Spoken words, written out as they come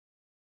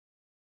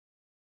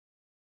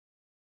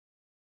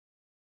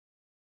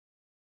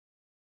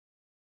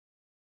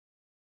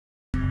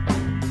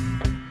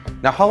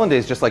Now,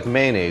 Hollandaise, just like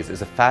mayonnaise,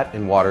 is a fat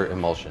and water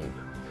emulsion.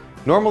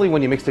 Normally,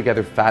 when you mix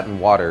together fat and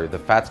water, the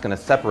fat's going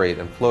to separate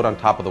and float on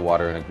top of the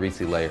water in a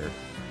greasy layer.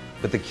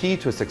 But the key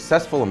to a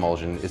successful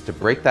emulsion is to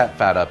break that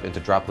fat up into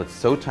droplets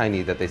so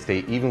tiny that they stay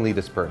evenly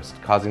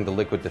dispersed, causing the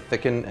liquid to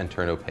thicken and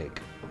turn opaque.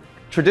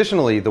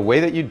 Traditionally, the way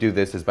that you do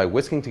this is by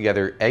whisking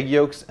together egg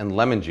yolks and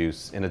lemon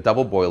juice in a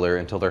double boiler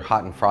until they're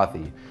hot and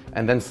frothy,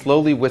 and then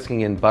slowly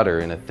whisking in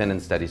butter in a thin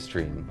and steady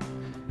stream.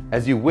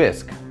 As you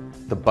whisk,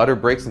 the butter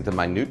breaks into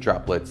minute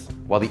droplets,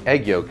 while the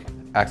egg yolk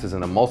acts as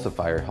an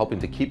emulsifier, helping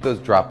to keep those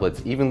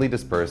droplets evenly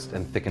dispersed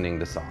and thickening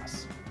the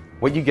sauce.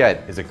 What you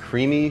get is a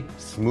creamy,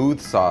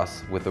 smooth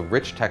sauce with a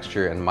rich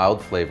texture and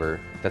mild flavor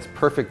that's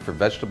perfect for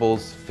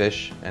vegetables,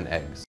 fish, and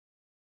eggs.